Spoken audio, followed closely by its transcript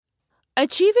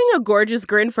Achieving a gorgeous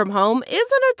grin from home isn't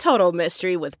a total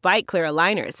mystery with Bite Clear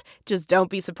aligners. Just don't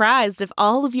be surprised if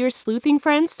all of your sleuthing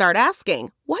friends start asking,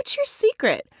 "What's your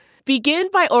secret?" Begin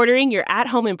by ordering your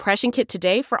at-home impression kit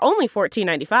today for only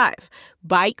 $14.95.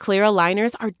 Bite Clear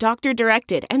aligners are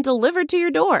doctor-directed and delivered to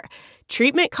your door.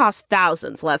 Treatment costs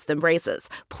thousands less than braces.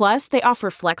 Plus, they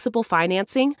offer flexible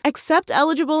financing, accept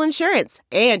eligible insurance,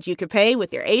 and you can pay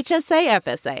with your HSA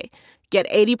FSA. Get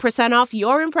 80% off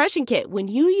your impression kit when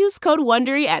you use code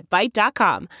WONDERY at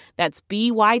Byte.com. That's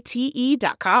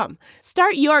BYTE.com.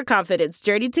 Start your confidence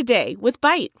journey today with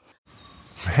Byte.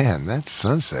 Man, that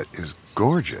sunset is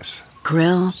gorgeous.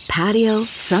 Grill, patio,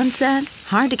 sunset.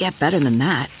 Hard to get better than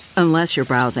that. Unless you're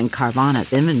browsing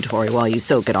Carvana's inventory while you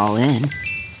soak it all in.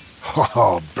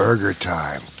 Oh, burger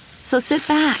time. So sit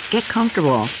back, get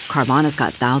comfortable. Carvana's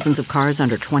got thousands of cars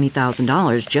under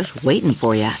 $20,000 just waiting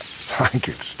for you. I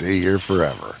could stay here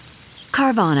forever.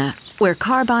 Carvana, where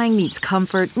car buying meets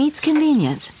comfort meets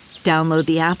convenience. Download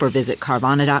the app or visit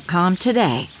Carvana.com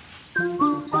today.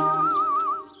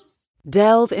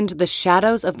 Delve into the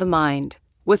shadows of the mind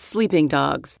with Sleeping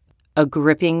Dogs, a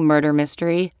gripping murder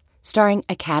mystery starring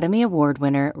Academy Award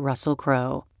winner Russell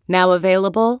Crowe. Now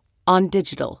available on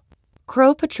digital.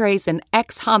 Crowe portrays an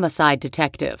ex-homicide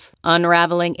detective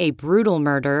unraveling a brutal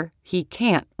murder he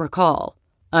can't recall.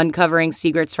 Uncovering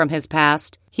secrets from his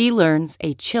past, he learns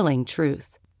a chilling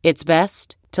truth. It's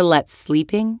best to let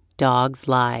sleeping dogs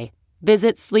lie.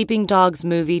 Visit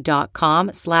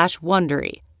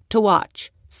sleepingdogsmovie.com/Wondery to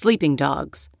watch Sleeping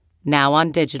Dogs, now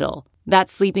on digital.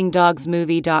 That's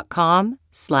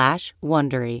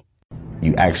sleepingdogsmovie.com/Wondery.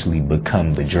 You actually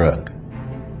become the drug.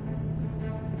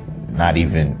 Not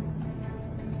even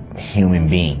a human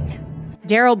being.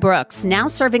 Darrell Brooks, now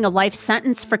serving a life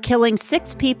sentence for killing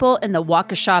 6 people in the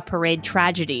Waukesha Parade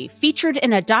tragedy, featured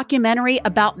in a documentary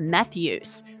about meth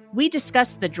use. We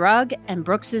discuss the drug and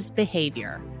Brooks's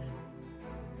behavior.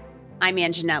 I'm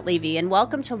Anjanette Levy, and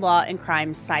welcome to Law and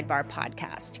Crime Sidebar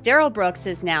Podcast. Darrell Brooks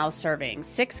is now serving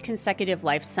 6 consecutive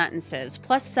life sentences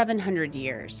plus 700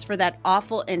 years for that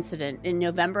awful incident in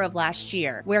November of last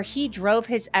year where he drove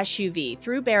his SUV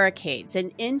through barricades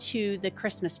and into the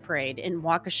Christmas parade in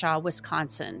Waukesha,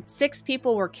 Wisconsin. 6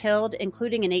 people were killed,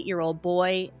 including an 8-year-old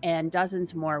boy, and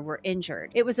dozens more were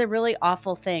injured. It was a really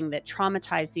awful thing that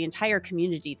traumatized the entire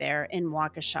community there in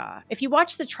Waukesha. If you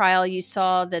watched the trial, you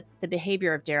saw that the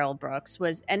behavior of Darrell Brooks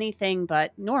was anything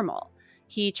but normal.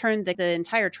 He turned the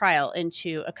entire trial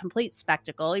into a complete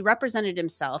spectacle. He represented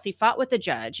himself. He fought with the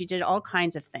judge. He did all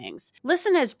kinds of things.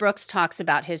 Listen as Brooks talks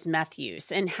about his meth use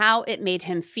and how it made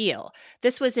him feel.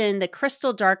 This was in the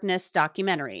Crystal Darkness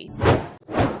documentary.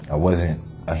 I wasn't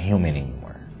a human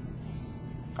anymore.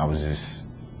 I was just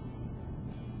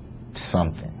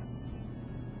something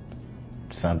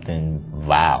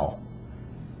vile,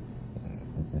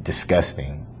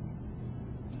 disgusting,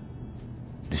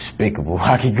 despicable.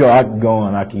 I could go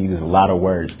on. I could use a lot of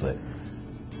words, but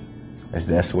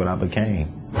that's what I became.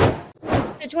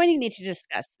 So joining me to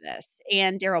discuss this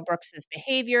and Darrell Brooks's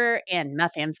behavior and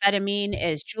methamphetamine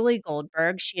is Julie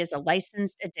Goldberg. She is a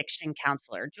licensed addiction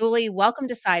counselor. Julie, welcome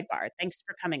to Sidebar. Thanks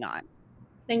for coming on.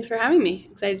 Thanks for having me.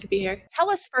 Excited to be here. Tell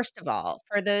us, first of all,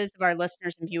 for those of our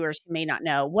listeners and viewers who may not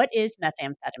know, what is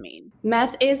methamphetamine?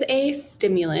 Meth is a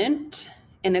stimulant,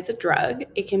 and it's a drug.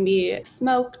 It can be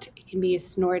smoked, it can be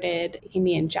snorted, it can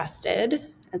be ingested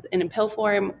as in a pill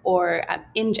form or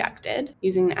injected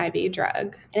using an IV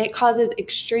drug. And it causes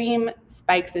extreme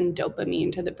spikes in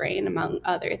dopamine to the brain, among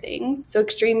other things. So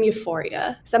extreme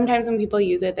euphoria. Sometimes when people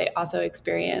use it, they also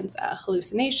experience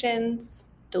hallucinations,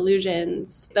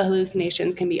 delusions. The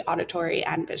hallucinations can be auditory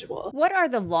and visual. What are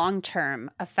the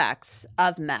long-term effects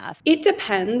of meth? It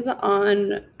depends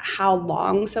on how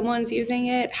long someone's using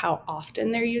it, how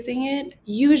often they're using it.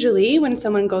 Usually when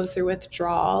someone goes through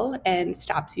withdrawal and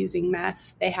stops using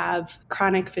meth, they have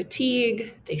chronic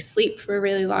fatigue, they sleep for a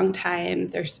really long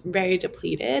time, they're very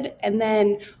depleted, and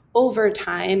then over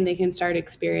time, they can start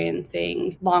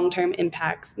experiencing long-term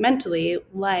impacts mentally,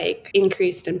 like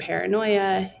increase in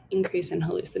paranoia, increase in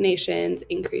hallucinations,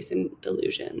 increase in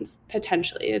delusions.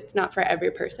 Potentially. It's not for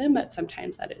every person, but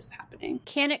sometimes that is happening.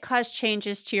 Can it cause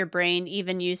changes to your brain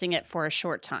even using it for a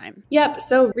short time? Yep.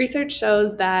 So research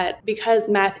shows that because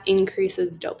meth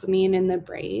increases dopamine in the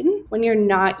brain, when you're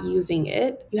not using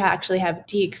it, you actually have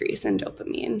decrease in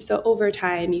dopamine. So over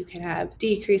time, you can have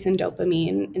decrease in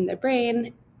dopamine in the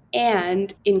brain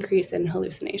and increase in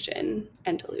hallucination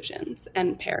and delusions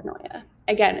and paranoia.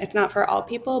 Again, it's not for all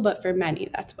people, but for many,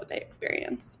 that's what they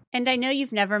experience. And I know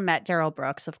you've never met Darrell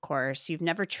Brooks, of course. You've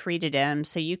never treated him,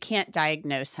 so you can't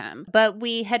diagnose him. But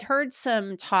we had heard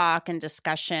some talk and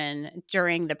discussion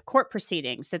during the court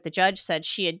proceedings that the judge said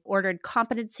she had ordered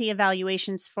competency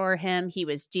evaluations for him. He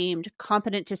was deemed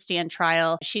competent to stand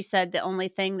trial. She said the only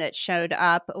thing that showed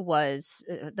up was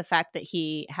the fact that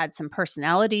he had some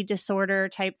personality disorder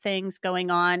type things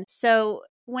going on. So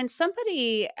when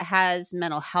somebody has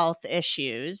mental health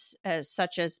issues,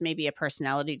 such as maybe a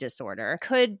personality disorder,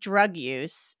 could drug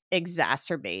use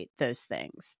exacerbate those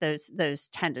things, those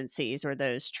tendencies or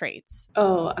those traits?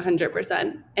 Oh,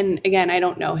 100%. And again, I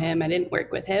don't know him. I didn't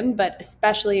work with him, but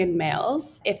especially in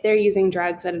males, if they're using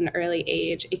drugs at an early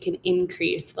age, it can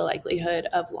increase the likelihood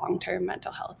of long-term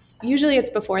mental health. Usually it's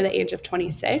before the age of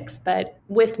 26, but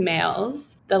with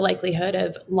males, the likelihood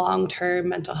of long-term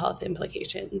mental health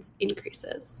implications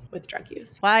increases with drug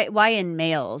use. Why in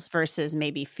males versus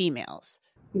maybe females?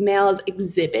 Males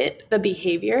exhibit the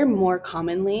behavior more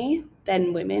commonly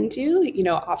than women do.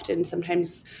 Often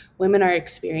sometimes women are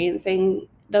experiencing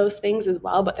those things as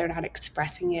well, but they're not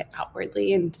expressing it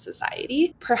outwardly in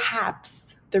society.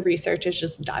 Perhaps the research is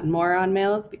just done more on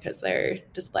males because they're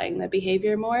displaying the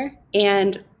behavior more.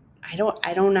 And I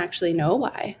don't actually know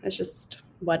why. It's just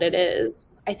what it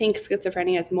is. I think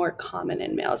schizophrenia is more common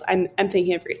in males. I'm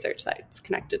thinking of research that's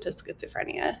connected to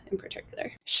schizophrenia in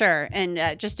particular. Sure.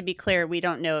 And just to be clear, we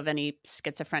don't know of any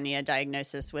schizophrenia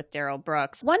diagnosis with Darrell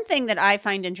Brooks. One thing that I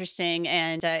find interesting,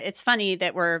 and it's funny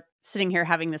that we're sitting here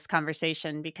having this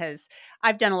conversation because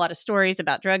I've done a lot of stories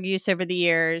about drug use over the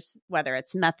years, whether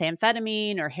it's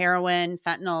methamphetamine or heroin,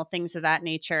 fentanyl, things of that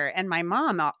nature. And my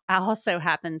mom also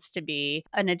happens to be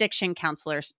an addiction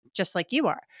counselor, just like you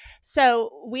are.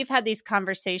 So we've had these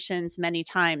conversations many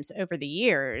times over the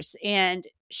years. And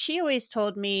she always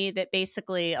told me that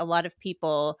basically a lot of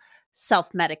people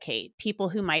self-medicate. People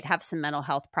who might have some mental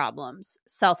health problems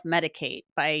self-medicate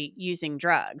by using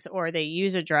drugs, or they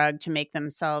use a drug to make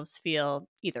themselves feel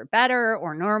either better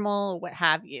or normal, what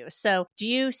have you. So do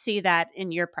you see that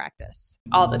in your practice?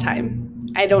 All the time.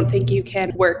 I don't think you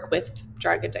can work with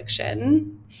drug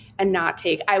addiction and not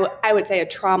take, I would say, a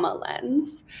trauma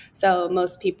lens. So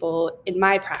most people in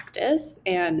my practice,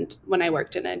 and when I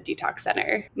worked in a detox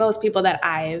center, most people that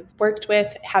I've worked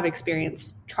with have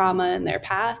experienced trauma in their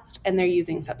past, and they're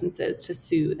using substances to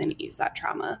soothe and ease that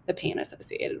trauma, the pain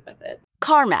associated with it.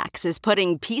 CarMax is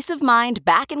putting peace of mind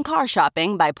back in car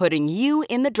shopping by putting you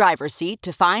in the driver's seat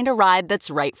to find a ride that's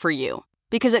right for you.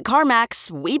 Because at CarMax,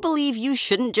 we believe you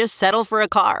shouldn't just settle for a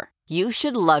car. You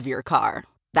should love your car.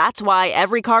 That's why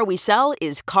every car we sell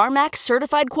is CarMax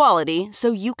certified quality,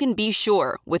 so you can be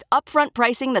sure with upfront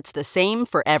pricing that's the same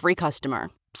for every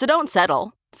customer. So don't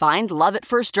settle. Find love at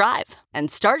first drive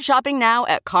and start shopping now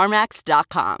at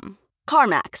CarMax.com.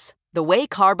 CarMax, the way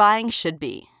car buying should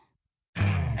be.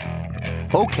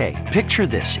 Okay, picture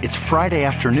this. It's Friday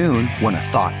afternoon when a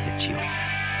thought hits you.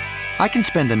 I can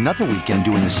spend another weekend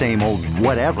doing the same old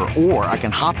whatever, or I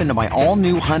can hop into my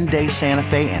all-new Hyundai Santa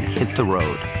Fe and hit the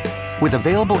road. With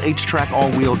available H-Track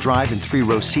all-wheel drive and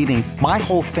 3-row seating, my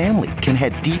whole family can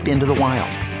head deep into the wild.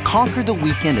 Conquer the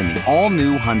weekend in the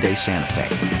all-new Hyundai Santa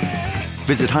Fe.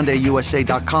 Visit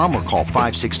HyundaiUSA.com or call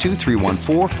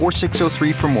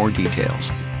 562-314-4603 for more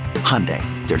details. Hyundai,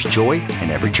 there's joy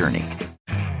in every journey.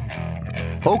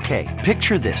 Okay,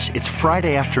 picture this. It's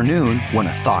Friday afternoon when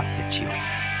a thought hits you.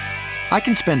 I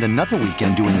can spend another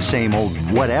weekend doing the same old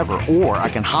whatever, or I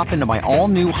can hop into my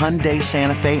all-new Hyundai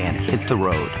Santa Fe and hit the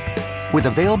road. With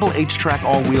available H-Track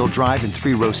all-wheel drive and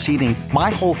 3-row seating, my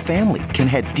whole family can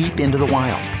head deep into the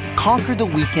wild. Conquer the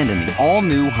weekend in the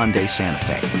all-new Hyundai Santa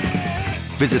Fe.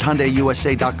 Visit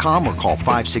HyundaiUSA.com or call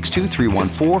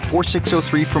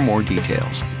 562-314-4603 for more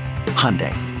details.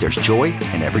 Hyundai, there's joy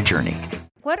in every journey.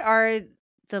 What are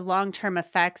the long-term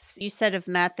effects? You said of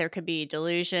meth, there could be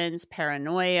delusions,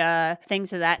 paranoia,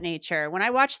 things of that nature. When I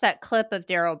watched that clip of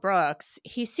Darrell Brooks,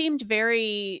 he seemed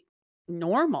very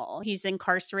normal. He's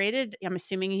incarcerated. I'm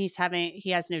assuming he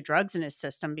has no drugs in his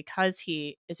system because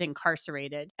he is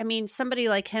incarcerated. I mean, somebody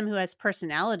like him who has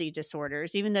personality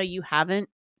disorders, even though you haven't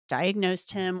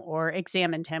diagnosed him or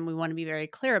examined him, we want to be very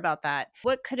clear about that.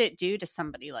 What could it do to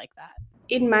somebody like that?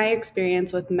 In my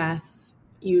experience with meth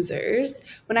users,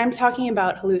 when I'm talking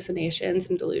about hallucinations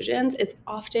and delusions, it's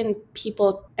often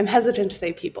people, I'm hesitant to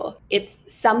say people, it's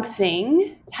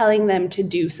something telling them to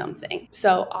do something.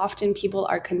 So often people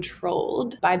are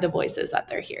controlled by the voices that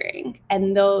they're hearing.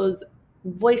 And those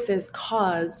voices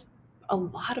cause a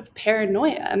lot of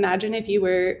paranoia. Imagine if you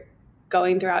were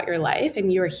going throughout your life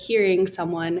and you're hearing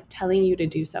someone telling you to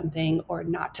do something or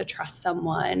not to trust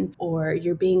someone, or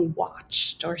you're being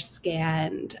watched or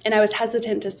scanned. And I was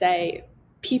hesitant to say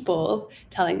people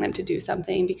telling them to do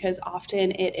something because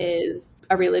often it is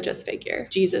a religious figure.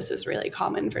 Jesus is really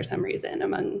common for some reason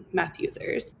among meth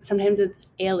users. Sometimes it's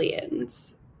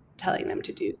aliens telling them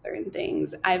to do certain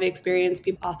things. I've experienced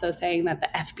people also saying that the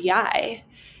FBI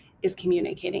is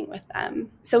communicating with them.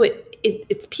 So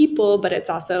it's people, but it's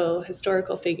also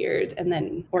historical figures and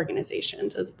then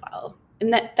organizations as well.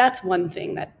 And that's one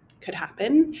thing that could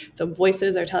happen. So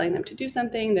voices are telling them to do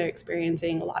something. They're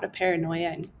experiencing a lot of paranoia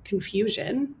and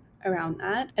confusion around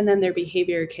that. And then their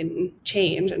behavior can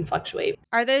change and fluctuate.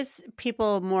 Are those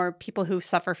people more people who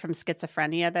suffer from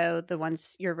schizophrenia, though, the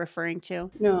ones you're referring to?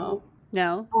 No.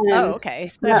 Oh, okay.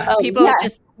 So people,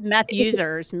 just meth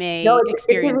users may experience.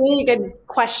 It's a really good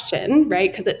question, right?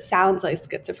 Because it sounds like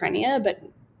schizophrenia,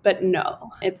 but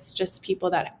no. It's just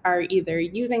people that are either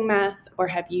using meth or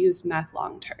have used meth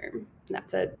long term. And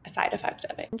that's a side effect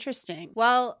of it. Interesting.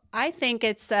 Well, I think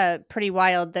it's pretty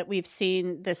wild that we've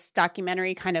seen this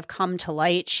documentary kind of come to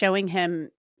light, showing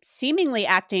him seemingly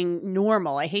acting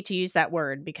normal. I hate to use that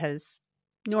word because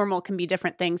normal can be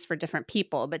different things for different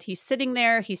people, but he's sitting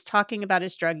there, he's talking about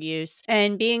his drug use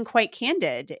and being quite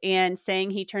candid and saying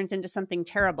he turns into something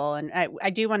terrible. And I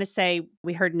do want to say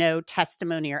we heard no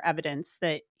testimony or evidence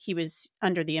that he was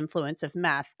under the influence of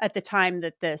meth at the time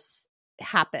that this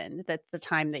happened, that the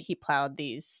time that he plowed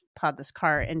this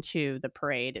car into the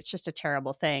parade. It's just a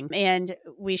terrible thing. And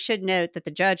we should note that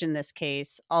the judge in this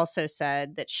case also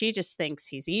said that she just thinks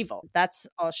he's evil. That's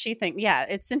all she thinks. Yeah,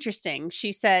 it's interesting.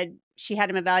 She said she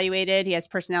had him evaluated. He has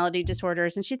personality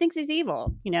disorders and she thinks he's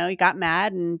evil. You know, he got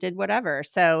mad and did whatever.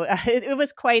 So it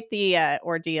was quite the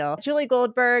ordeal. Julie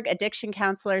Goldberg, addiction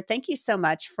counselor, thank you so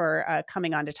much for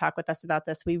coming on to talk with us about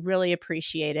this. We really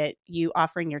appreciate it, you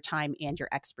offering your time and your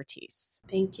expertise.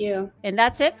 Thank you. And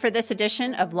that's it for this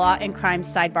edition of Law and Crime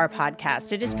Sidebar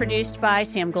Podcast. It is produced by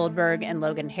Sam Goldberg and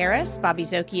Logan Harris. Bobby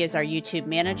Zoki is our YouTube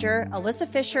manager. Alyssa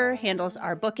Fisher handles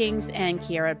our bookings, and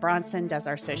Kiara Bronson does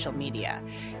our social media.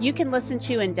 You can listen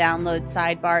to and download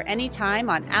Sidebar anytime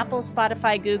on Apple,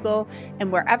 Spotify, Google,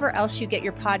 and wherever else you get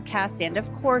your podcasts. And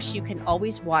of course, you can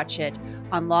always watch it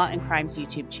on Law and Crime's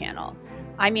YouTube channel.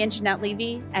 I'm Anjanette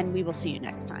Levy, and we will see you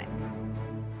next time.